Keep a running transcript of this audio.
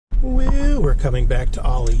Well, we're coming back to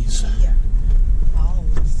Ollie's. Yeah.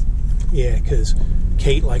 Always. Yeah, because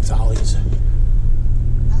Kate likes Ollie's.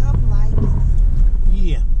 I'm liking it.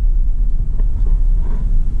 Yeah.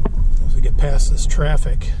 As we get past this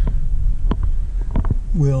traffic,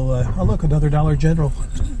 we'll, oh look, another Dollar General.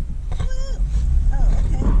 Oh,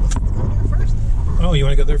 okay. Let's go there first then. Oh, you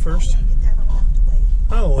want to go there first? Yeah, get that all out the way.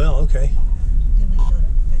 Oh, well, okay. Then we go to,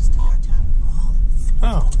 let's take our time with Always.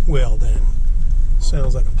 Oh, well then.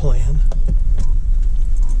 Sounds like a plan.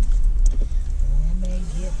 And may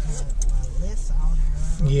get my list on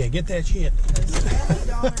her. Yeah, get that shit. Because Family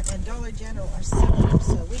Dollar and Dollar General are similar,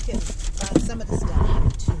 so we can find some of the stuff here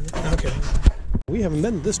too. Okay. We haven't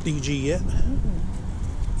been to this DG yet.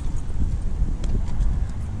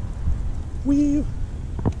 Wee. Ooh,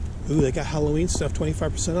 they got Halloween stuff,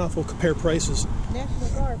 25% off. We'll compare prices. National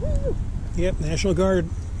Guard. Woo! Yep, National Guard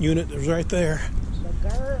unit is right there. The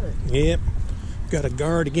Guard. Yep. Got a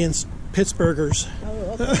guard against Pittsburghers.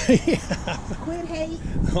 Oh, okay. Yeah. Quit hate.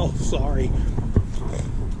 Oh, sorry.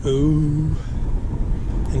 Ooh.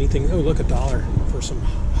 Anything. Oh, look, $1 for some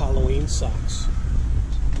Halloween socks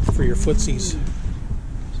for your footsies.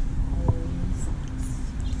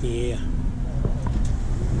 Yeah.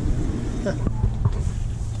 Huh.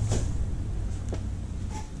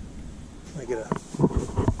 I get a.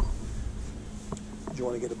 Do you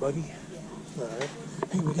want to get a buggy? Yeah. All right.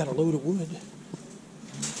 Hey, we got a load of wood.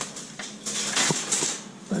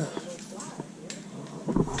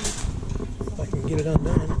 If I can get it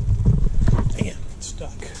undone. Damn, it's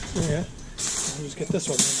stuck. Yeah. I'll just get this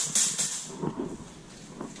one then.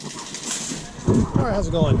 All right, how's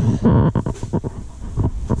it going?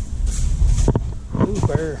 Ooh,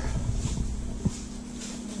 bear.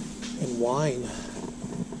 And wine.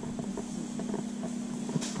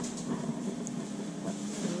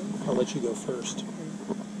 I'll let you go first.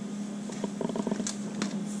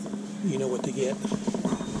 You know what to get.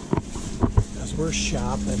 Because we're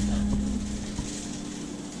shopping.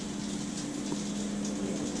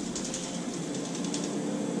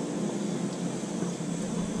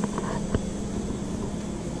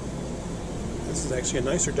 This is actually a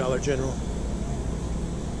nicer Dollar General.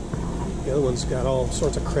 The other one's got all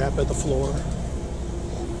sorts of crap at the floor.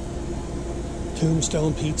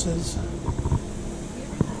 Tombstone pizzas.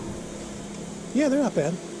 Yeah, they're not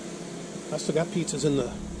bad. I still got pizzas in the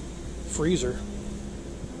freezer.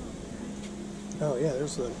 Oh yeah,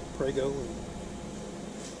 there's the Prego and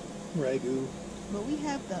Ragu. But we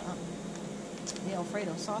have the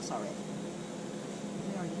Alfredo sauce already.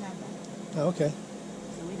 We already have that. Oh, okay.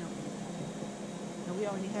 So we don't. No, we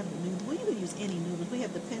already have the noodles. Well, you can use any noodles. We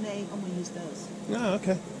have the penne. I'm going to use those. Oh,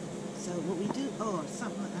 okay. So what we do,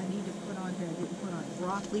 something I need to put on here, I didn't put on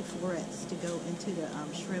broccoli florets to go into the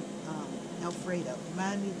shrimp Alfredo.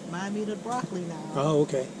 Remind me of the broccoli now. Oh,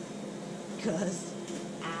 okay. Because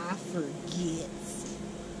I forget.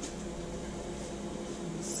 Let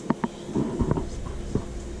me see.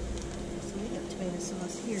 So we got tomato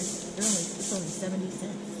sauce here. It's only 70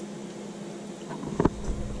 cents.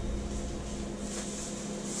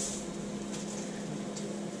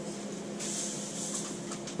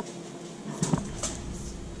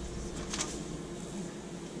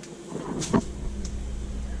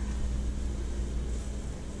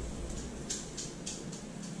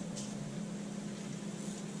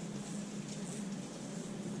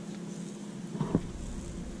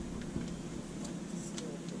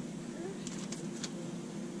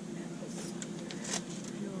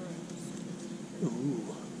 Ooh,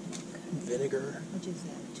 vinegar. Which is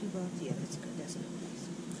that? $2? Yeah, that's good. That's a good price.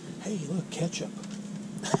 Hey, look, ketchup.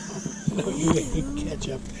 No, you ain't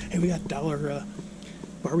ketchup. Hey, we got $1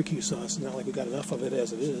 barbecue sauce. Not like we got enough of it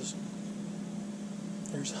as it is.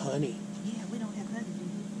 There's honey. Yeah, we don't have honey, do we?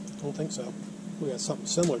 I don't think so. We got something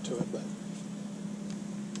similar to it, but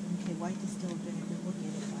Okay, white distilled vinegar. We'll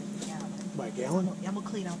get it by the gallon. by a gallon? I'm gonna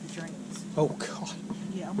clean out the drains. Oh God.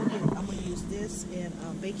 Yeah, I'm gonna use this and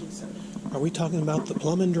baking soda. Are we talking about the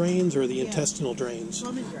plumbing drains or the Yeah. intestinal drains?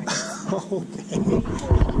 Plumbing drains. Okay. You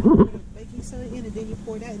pour baking soda in and then you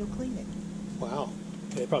pour it out. It'll clean it. Wow.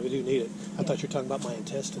 They probably do need it. I thought you were talking about my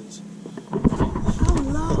intestines. Oh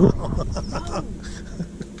no!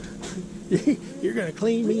 You're gonna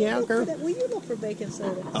clean me out, girl? Will you look for baking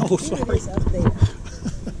soda? Oh, Here sorry. it is up there.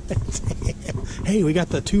 Hey, we got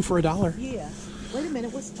the 2 for $1. Yeah. Wait a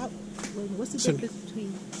minute. What's the So- difference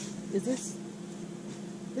between? Is this?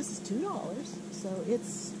 This is $2, so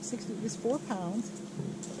it's 60. It's 4 pounds.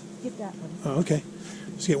 Get that one. Oh, okay.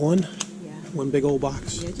 Just get one. Yeah. One big old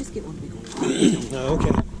box. Yeah. Just get one big one. Oh,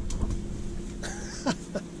 okay.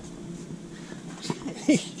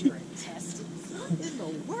 Your intestines. What in the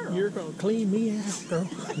world? You're gonna clean me out, girl.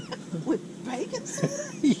 With baking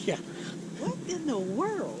soda? Yeah. What in the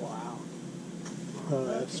world? Wow. Oh,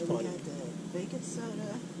 that's Okay, funny. we got the baking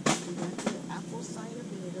soda, we got the apple cider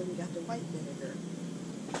vinegar, we got the white vinegar.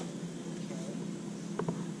 Okay.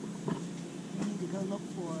 We need to go look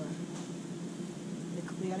for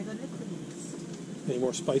we gotta go to the cleaners. Any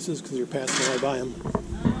more spices? Because you're passing right by them.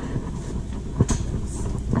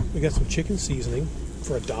 We got some chicken seasoning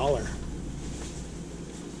for $1.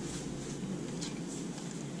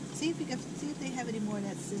 See if they have any more of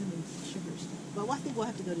that cinnamon sugar stuff. But I think we'll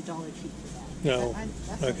have to go to Dollar Tree for that. No.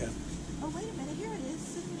 That's Okay. Oh, wait a minute. Here it is.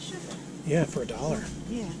 Cinnamon sugar. Yeah, for $1.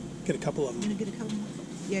 Yeah. Get a couple of I'm them. going to get a couple more.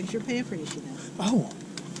 Yeah, because you're paying for this, you know. Oh.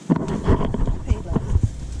 I paid like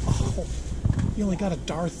Oh. You only got a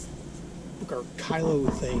Darth or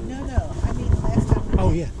Kylo thing. No. I mean, the last time.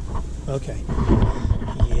 Oh, yeah. Okay.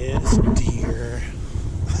 Yes, dear.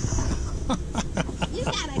 You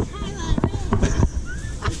got a Kylo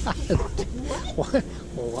What?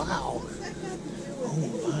 Wow. Oh,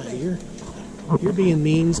 my. You're being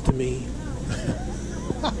means to me.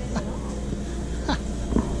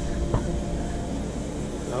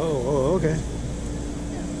 Oh, okay.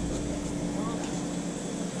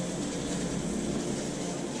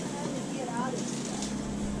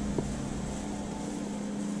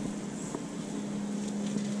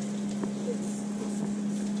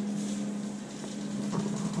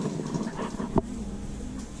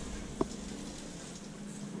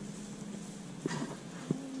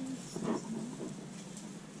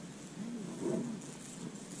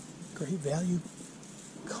 Great value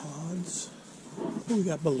cards. Oh, we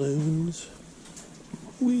got balloons.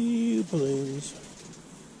 Wee balloons.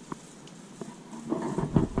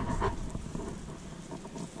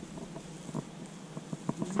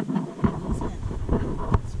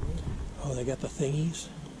 Oh, they got the thingies.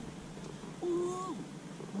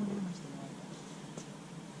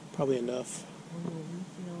 Probably enough.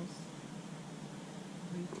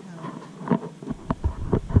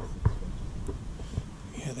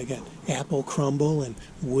 Yeah, they got apple crumble and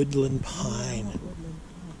woodland pine.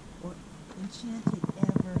 Or enchanted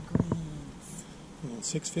evergreens.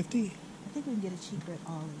 $6.50. I think we can get it cheaper at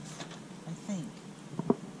Ollie's. I think.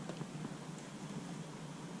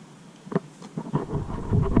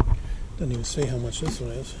 Doesn't even say how much this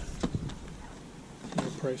one is. No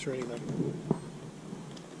price or anything.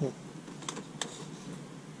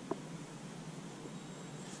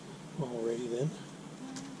 Alrighty then.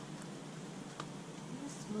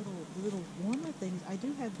 Little warmer things. I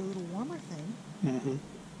do have the little warmer thing. Mm-hmm.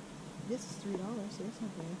 This is $3, so that's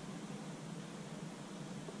not bad.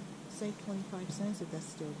 Save 25 cents if that's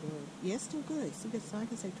still good. Yeah, it's still good. See, so I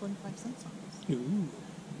can save 25 cents on this. Ooh.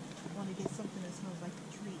 I want to get something that smells like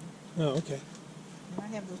a tree. Oh, okay. And I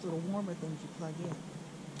have those little warmer things you plug in.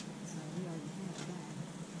 So we already have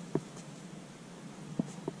that.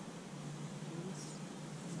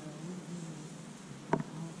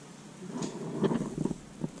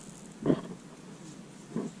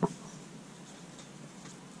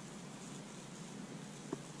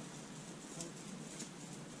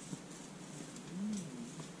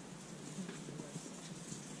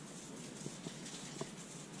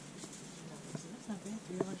 That's not bad.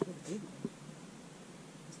 $3 for the big one.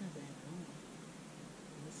 That's not bad at all.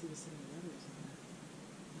 Let's see what's in the others.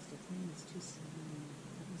 Mr. Clean is $2.70.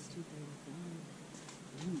 That was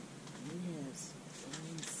 $2.35. Ooh, yes.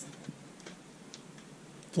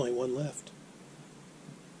 There's only one left.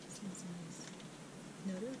 Smells nice.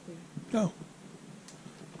 No, they're up there. Oh.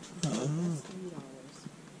 That's $3.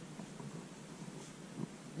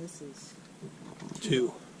 This is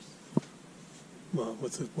Two. Well,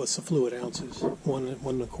 what's the fluid ounces?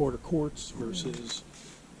 1.25 quarts versus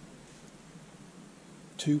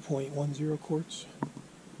 2.10 quarts.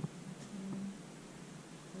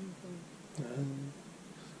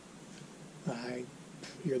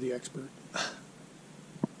 You're the expert. I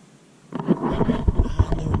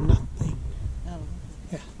know nothing. Oh,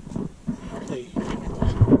 Yeah. They, this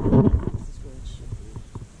is where it should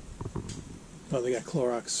be. oh, they got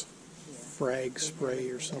Clorox Yeah. frag spray They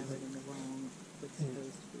or have it something. in the wrong. It's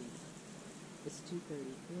supposed to be. It's $2.30.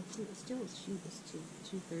 Well, it's still cheap. It's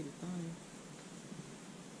 $2.35.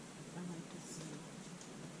 I like to see.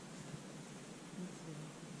 Let's see.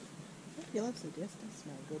 I feel like it doesn't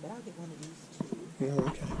smell good, but I'll get one of these too. Oh,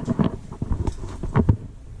 okay.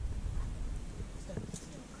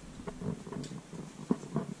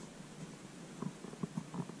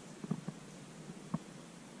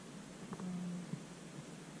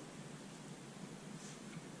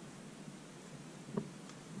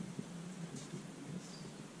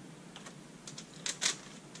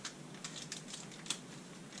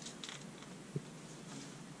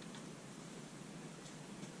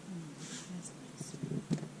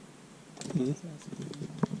 Hmm? It smells good.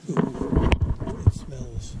 Ooh, it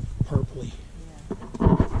smells purpley. Yeah. Some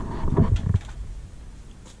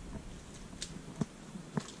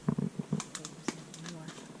more.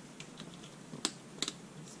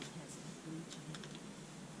 This one has some bleach in it.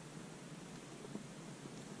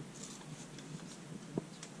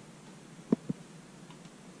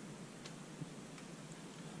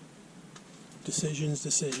 Decisions.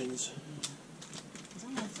 Because I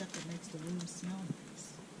want stuff that makes the room smell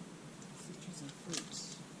nice. Citrus and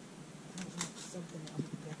fruits. I don't want something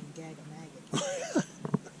that can gag a maggot.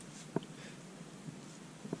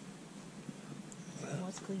 The more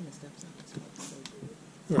it's clean and stuff, something smells so good.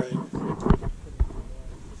 Right. Put it in the water.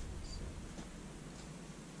 So,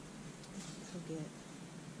 forget.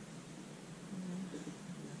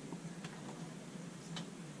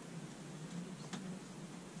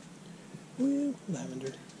 Well,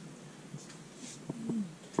 lavender.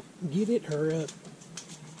 Get it, hurry up.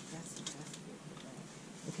 That's good for that.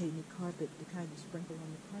 Okay, you need carpet, the kind you sprinkle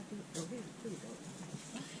on the carpet. Oh, here we go.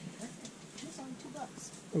 It's only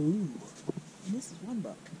 $2. Ooh. And this is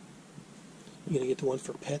 $1. You gonna get the one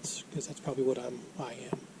for pets? Because that's probably what I am.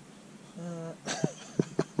 No.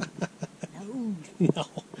 No. Let's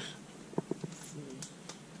see.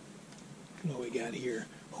 What do we got here?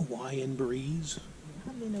 Hawaiian breeze.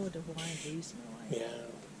 How do they know what the Hawaiian breeze smell like? Yeah.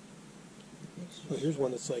 Mixture. Well, here's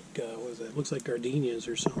one that's like, what is that? Looks like gardenias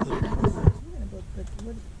or something. But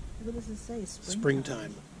what does it say?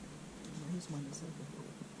 Springtime. Well, here's one that's open.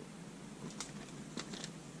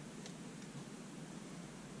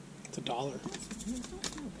 It's $1. Don't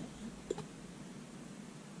smell bad.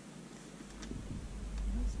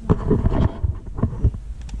 Don't smell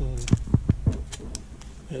bad.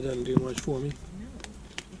 That doesn't do much for me. No,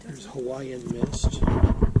 it There's doesn't. Hawaiian mist. They don't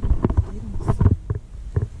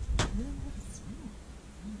have a smell.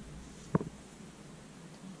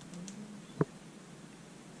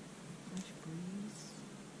 Fresh breeze.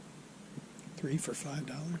 3 for $5.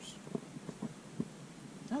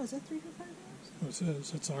 Oh, is that 3 for $5? What it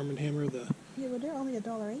says? That's Arm & Hammer. The Yeah, well, they're only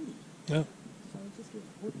 $1.80. no. So just get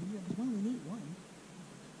one. There's one we need one.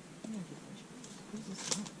 I'm gonna get fresh breeze. Who's this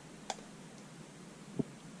smell?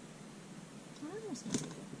 Oh, that don't smell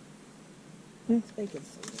good. It's baking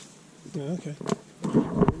soda. Yeah, okay.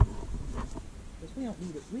 Because we don't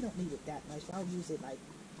need it. We don't need it that much. I'll use it like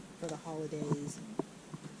for the holidays.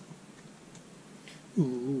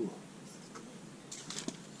 Ooh. This is good.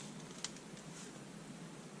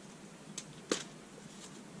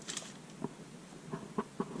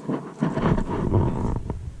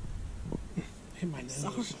 Hit my nose.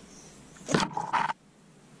 Sorry.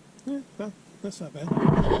 Yeah, well, that's not bad.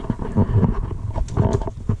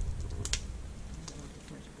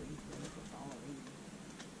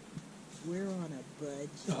 We're on a budget.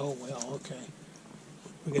 Oh, well, okay.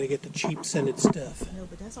 We gotta get the cheap scented stuff. No,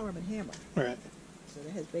 but that's Arm & Hammer. All right. So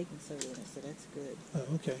that has baking soda in it, so that's good. Oh,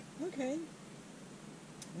 okay. Okay.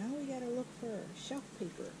 Now we gotta look for shelf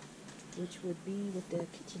paper, which would be with the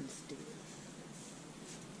kitchen stool.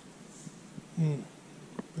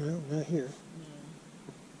 Well, not here.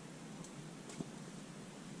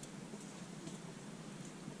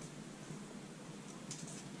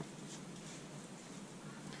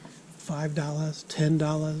 $5,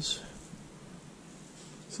 $10.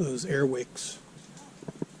 So those Airwicks.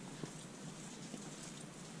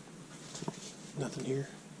 Nothing here.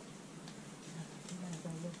 We gotta go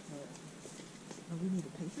look for. Oh, we need the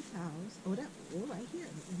paper towels. Oh, that we're right here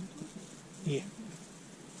in the toilet. Yeah.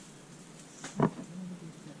 We want to do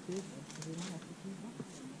the big one, so we don't have to keep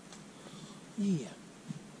walking. Yeah.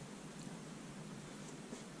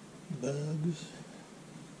 Bugs.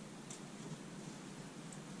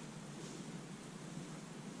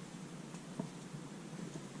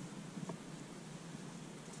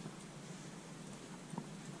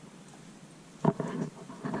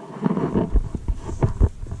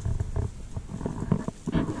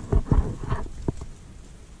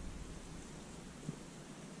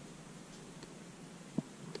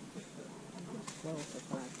 Well,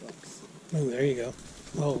 for $5. Oh, there you go.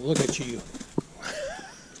 Oh, look at you.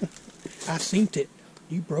 I seen it.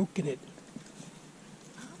 You broke it.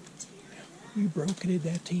 You broke it,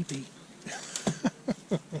 that TV.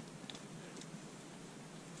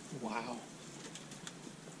 Wow.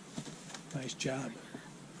 Nice job.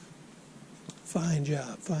 Fine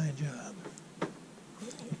job. Fine job.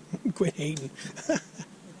 Quit hating.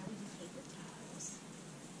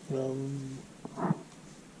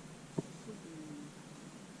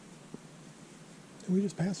 Did we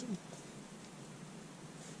just pass them?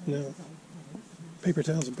 No. Paper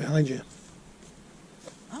towels are behind you.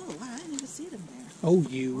 Oh, wow, I didn't even see them there. Oh, Or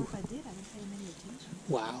you. if I did, I didn't pay them any attention.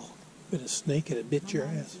 Wow. Bit of snake and it bit My your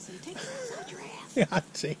mom used to ass. say, take your ass out your ass. Yeah,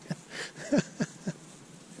 I'd see. Okay,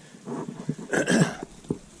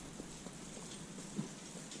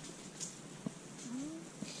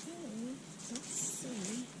 let's see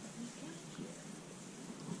what we got here.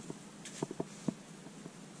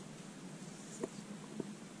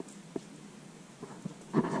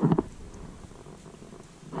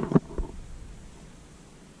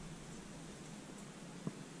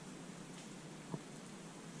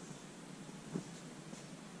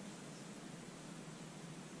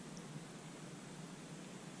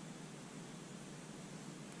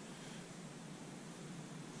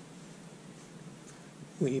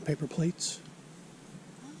 We need paper plates.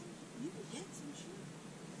 You can get some, sure.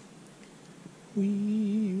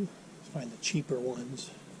 We find the cheaper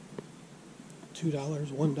ones. $2,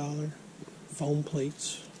 $1. Foam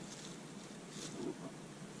plates.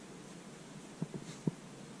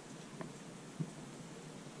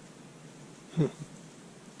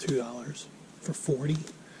 $2 for 40.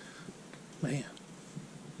 Man.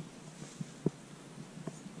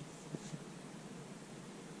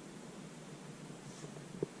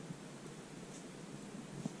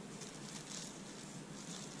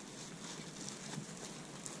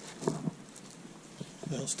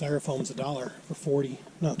 Well, styrofoam's $1 for 40.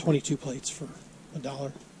 No, 22 plates for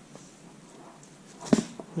 $1.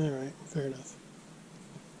 All right, fair enough.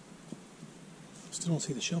 Still don't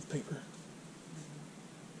see the shelf paper.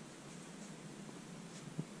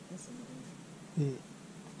 That's another one.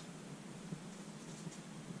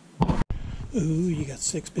 Ooh, you got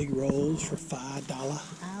 6 big rolls for $5.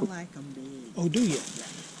 I like them big. Oh, do you?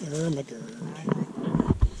 Yeah. Oh, my I like God.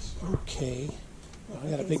 them big. Okay. Well, I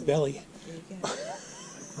got a Okay, big so belly. there you go.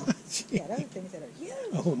 You got other things that are huge.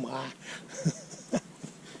 Oh, my.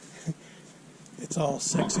 It's all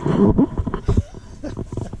sexy.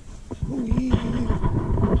 Wee.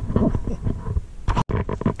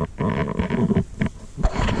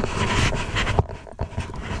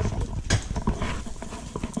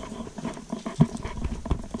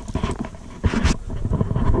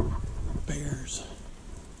 Bears.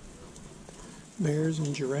 Bears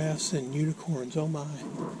and giraffes and unicorns. Oh, my.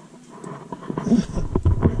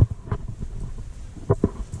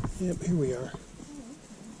 Yep, here we are.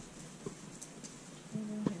 They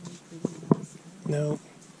don't have any pretty nice colors. No.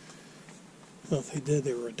 Well, if they did,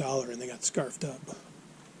 they were $1 and they got scarfed up.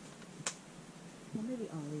 Well, maybe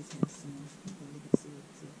Ollie's has some. Maybe we can see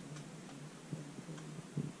if they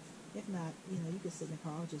have. If not, you can sit in the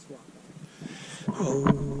car. I'll just walk by. Oh,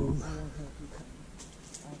 I won't help you come.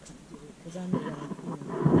 I'll come do it. Because I'm the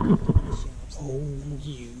one, doing the shelves. oh,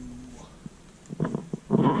 you.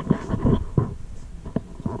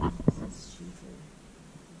 That's cheaper.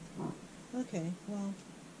 Okay, well.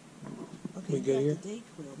 Okay, We we good got here? the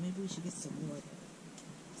Dayquil. Maybe we should get some more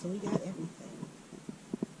though. So we got everything.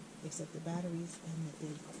 Except the batteries and the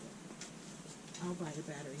Dayquil. I'll buy the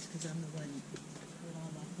batteries because I'm the one with all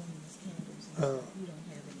my flameless candles. And Oh. you don't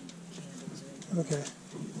have any candles or anything. Okay.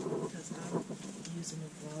 Because I'm using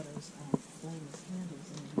Eduardo's flameless candles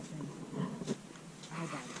and everything. I'll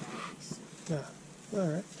buy the batteries. Yeah. All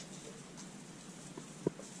right.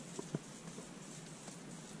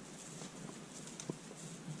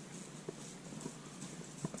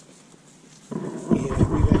 Yeah,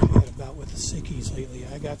 we've actually had a bout with the sickies lately.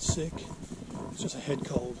 I got sick. It's just a head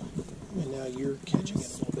cold. And now you're catching it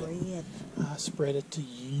a little bit. Spread. I spread it to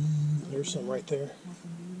you. There's some right there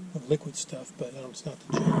Nothing of liquid stuff, but it's not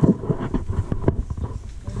the gel. to do. Look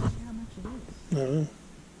how much it is. Uh-huh.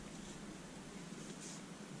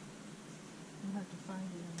 You'll have to find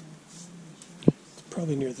it on the shelf. It's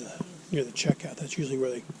probably near the checkout. That's usually where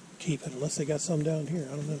they keep it, unless they got some down here.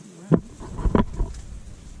 I don't know.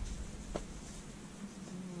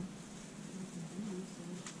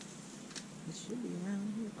 It should be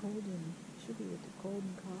around here, Colden. Should be with the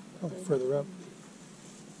Colden cough. Oh, further up.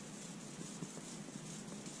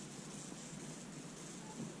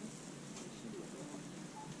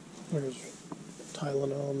 There's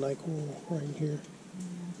Tylenol, NyQuil right here.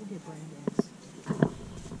 We'll get Brandon's.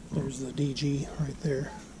 There's the DG right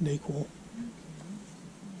there, NyQuil.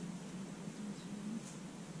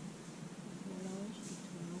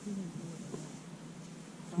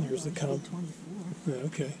 There's the com. 24. Yeah,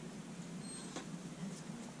 okay.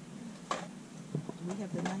 Do we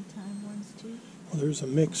have the nighttime ones too? Well, there's a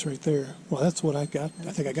mix right there. Well, that's what I got.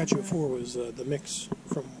 I think I got you before was the mix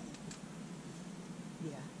from.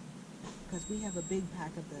 Yeah. Because we have a big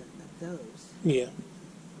pack of those. Yeah.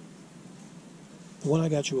 The one I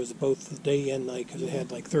got you was both the day and night because it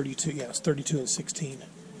had like 32. Yeah, it's 32 and 16.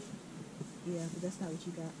 Yeah, but that's not what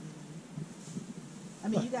you got me. I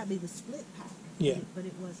mean, you got me the split pack. Yeah. But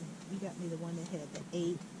it wasn't. You got me the one that had the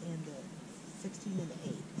 8 and the 16 and the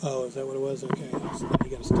 8. Oh, is that what it was? Okay. So then you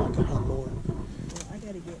got to stock it on more. Well, I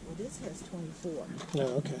got to get. Well, this has 24. No,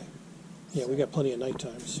 okay. Yeah, we got plenty of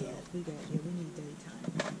nighttime, so. We need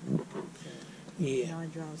daytime. So, Yeah.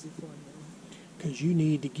 non-drowsy formula. Because you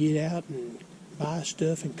need to get out and buy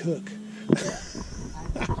stuff and cook. I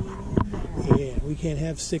can get in there. Yeah, we can't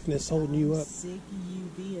have sickness holding you up. Sick of you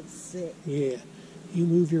being sick. Yeah. You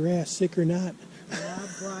move your ass, sick or not. I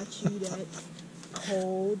brought you that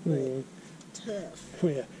cold but tough.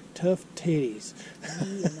 Yeah, tough titties.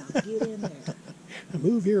 Yeah, now get in there.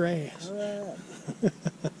 Move your ass. All right.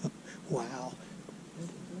 Wow.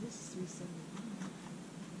 What is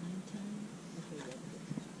 375? 9 times?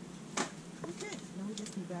 Okay. No, we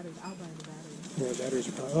just need batteries. I'll buy the batteries. Yeah, batteries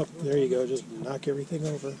are probably up. There you go. Just knock everything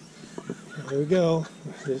over. There we go.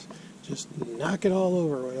 Just knock it all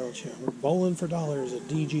over, why don't you? We're bowling for dollars at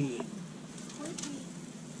DG.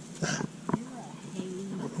 You're a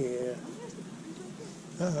hater. Yeah.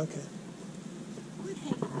 Oh, okay. Quit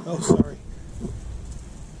hating. Oh, sorry. You're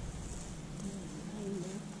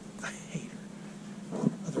a hater. I hate her.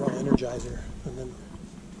 Oh, they're all Energizer. And then,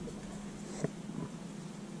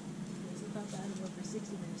 If I buy them for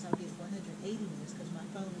 60 minutes, I'll get 180 minutes because my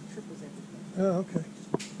phone triples everything. oh, okay.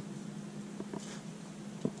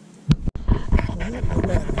 Well, no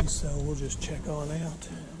batteries, so we'll just check on out.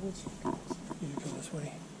 Which, You go this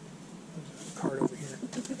way. There's a cart over here.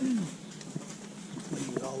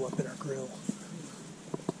 Leave it all up in our grill.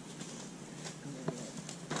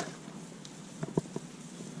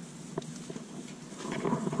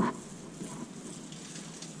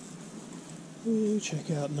 Ooh,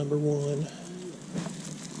 check out number 1.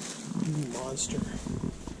 Monster.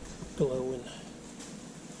 Glowing.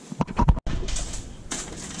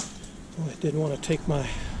 Oh, I didn't want to take my...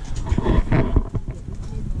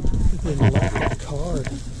 It didn't lock my card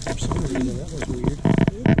for some reason. That was weird.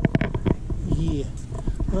 Yeah.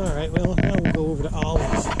 Alright, well, now we'll go over to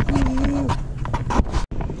Ollie's.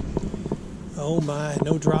 Oh my,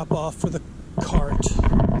 no drop off for the cart.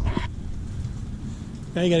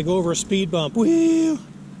 Now you gotta go over a speed bump. Woo!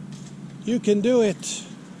 You can do it.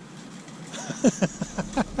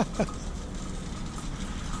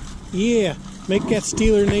 Yeah, make that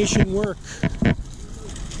Steeler Nation work.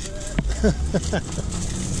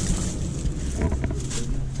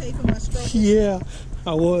 pay for my stroke. Yeah,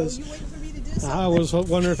 I was. You waiting for me to do something? I was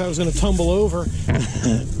wondering if I was going to tumble over.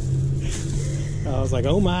 I was like,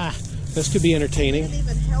 oh my, this could be entertaining. Didn't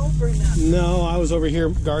even help or nothing. No, I was over here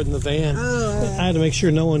guarding the van. I had to make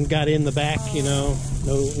sure no one got in the back, you know,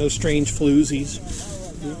 no strange floozies.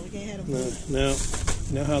 No, we can't have them. No,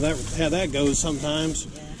 you know how that goes sometimes.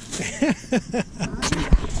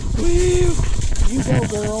 Woo! You go,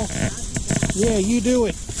 girl. Yeah, you do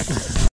it.